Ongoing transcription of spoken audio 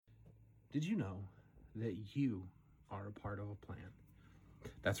Did you know that you are a part of a plan?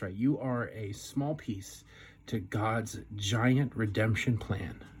 That's right, you are a small piece to God's giant redemption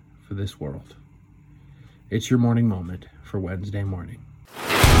plan for this world. It's your morning moment for Wednesday morning.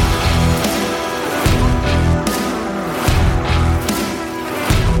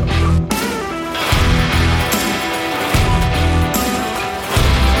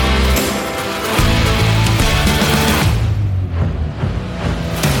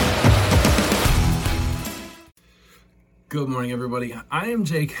 Good morning, everybody. I am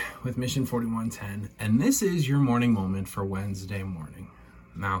Jake with Mission 4110, and this is your morning moment for Wednesday morning.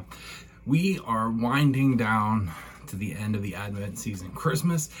 Now, we are winding down to the end of the Advent season.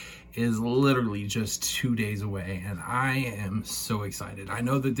 Christmas is literally just 2 days away, and I am so excited. I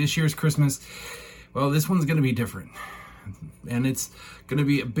know that this year's Christmas, well, this one's going to be different. And it's going to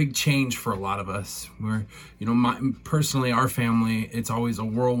be a big change for a lot of us. We're, personally, our family, it's always a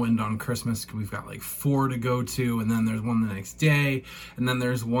whirlwind on Christmas. We've got like 4 to go to, and then there's one the next day, and then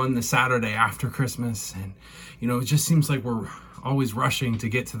there's one the Saturday after Christmas. And, it just seems like we're always rushing to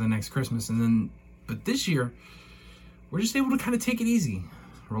get to the next Christmas. But this year, we're just able to kind of take it easy,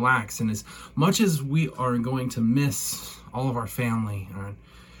 relax. And as much as we are going to miss all of our family,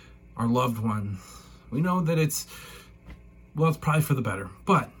 our loved ones, we know that it's probably for the better,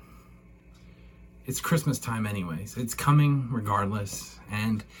 but it's Christmas time anyways. It's coming regardless,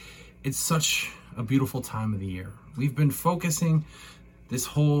 and it's such a beautiful time of the year. We've been focusing this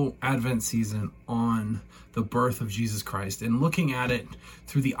whole Advent season on the birth of Jesus Christ and looking at it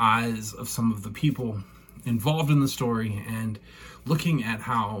through the eyes of some of the people involved in the story and looking at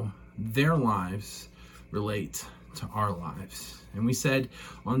how their lives relate to our lives. And we said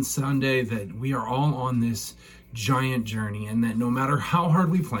on Sunday that we are all on this giant journey, and that no matter how hard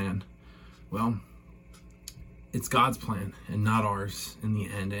we plan, well, it's God's plan and not ours in the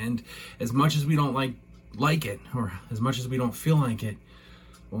end. And as much as we don't like it, or as much as we don't feel like it,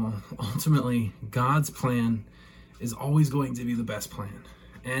 well, ultimately God's plan is always going to be the best plan.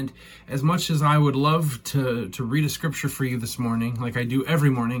 And as much as I would love to read a scripture for you this morning, like I do every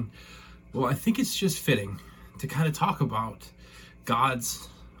morning, well, I think it's just fitting to kind of talk about God's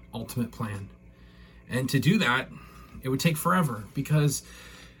ultimate plan. And to do that, it would take forever, because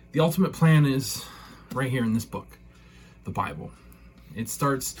the ultimate plan is right here in this book, the Bible. It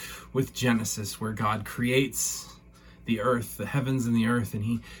starts with Genesis, where God creates the earth, the heavens and the earth, and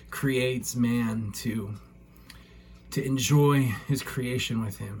he creates man to enjoy his creation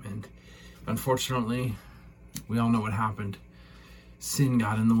with him. And unfortunately, we all know what happened. Sin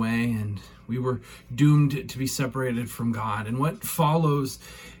got in the way, and we were doomed to be separated from God. And what follows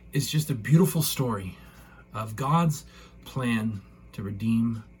is just a beautiful story of God's plan to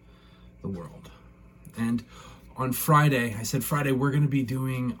redeem the world. And on Friday, I said Friday, we're going to be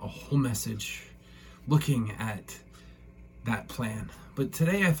doing a whole message looking at that plan. But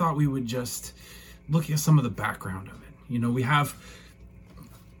today I thought we would just look at some of the background of it. We have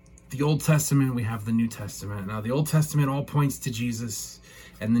the Old Testament, we have the New Testament. Now, the Old Testament all points to Jesus,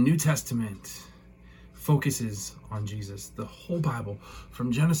 and the New Testament focuses on Jesus. The whole Bible,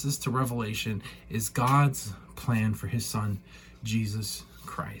 from Genesis to Revelation, is God's plan for his son, Jesus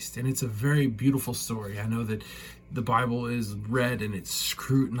Christ. And it's a very beautiful story. I know that the Bible is read and it's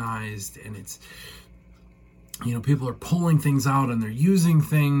scrutinized, and it's, people are pulling things out and they're using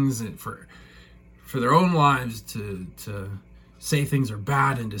things for their own lives to say things are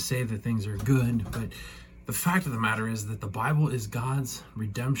bad and to say that things are good. But the fact of the matter is that the Bible is God's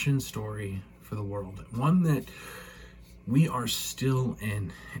redemption story for the world, one that we are still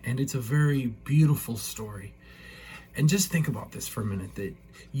in, and it's a very beautiful story. And just think about this for a minute, that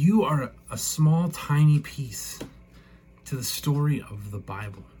you are a small, tiny piece to the story of the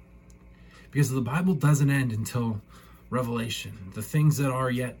Bible, because the Bible doesn't end until Revelation, the things that are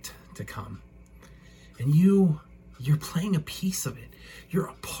yet to come. And you're playing a piece of it. You're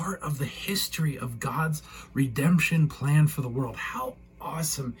a part of the history of God's redemption plan for the world. How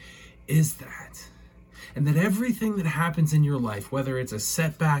awesome is that? And that everything that happens in your life, whether it's a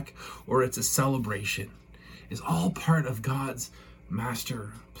setback or it's a celebration, is all part of God's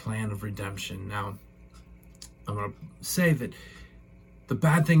master plan of redemption. Now, I'm going to say that the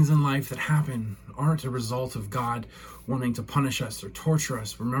bad things in life that happen aren't a result of God wanting to punish us or torture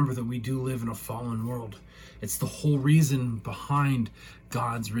us. Remember that we do live in a fallen world. It's the whole reason behind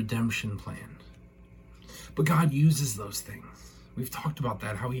God's redemption plan. But God uses those things. We've talked about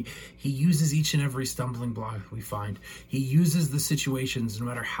that, how he uses each and every stumbling block we find. He uses the situations, no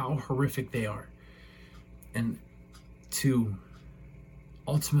matter how horrific they are, and to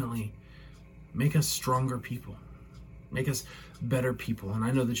ultimately make us stronger people, make us better people. And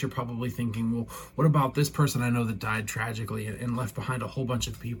I know that you're probably thinking, well, what about this person I know that died tragically and left behind a whole bunch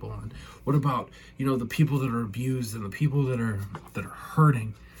of people? And what about, the people that are abused and the people that are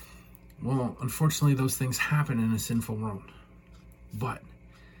hurting? Well, unfortunately, those things happen in a sinful world. But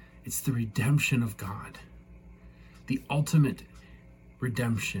it's the redemption of God, the ultimate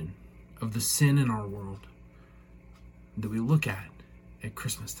redemption of the sin in our world that we look at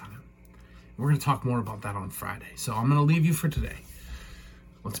Christmas time. We're going to talk more about that on Friday. So I'm going to leave you for today.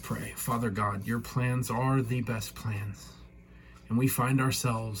 Let's pray. Father God, your plans are the best plans. And we find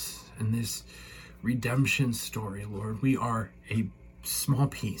ourselves in this redemption story, Lord. We are a small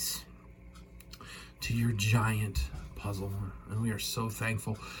piece to your giant puzzle. And we are so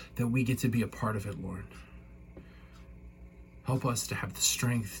thankful that we get to be a part of it, Lord. Help us to have the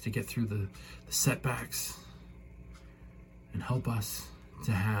strength to get through the setbacks. And help us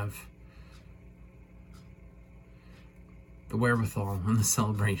to have the wherewithal and the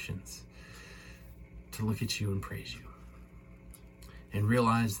celebrations to look at you and praise you. And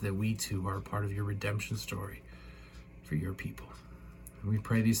realize that we too are a part of your redemption story for your people. And we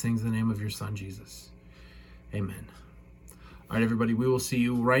pray these things in the name of your Son, Jesus. Amen. All right, everybody, we will see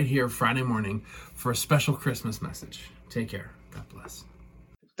you right here Friday morning for a special Christmas message. Take care. God bless.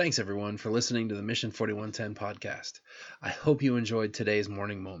 Thanks, everyone, for listening to the Mission 4110 podcast. I hope you enjoyed today's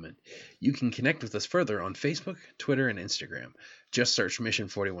morning moment. You can connect with us further on Facebook, Twitter, and Instagram. Just search Mission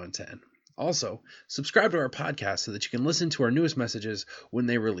 4110. Also, subscribe to our podcast so that you can listen to our newest messages when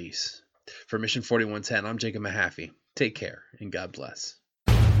they release. For Mission 4110, I'm Jacob Mahaffey. Take care, and God bless.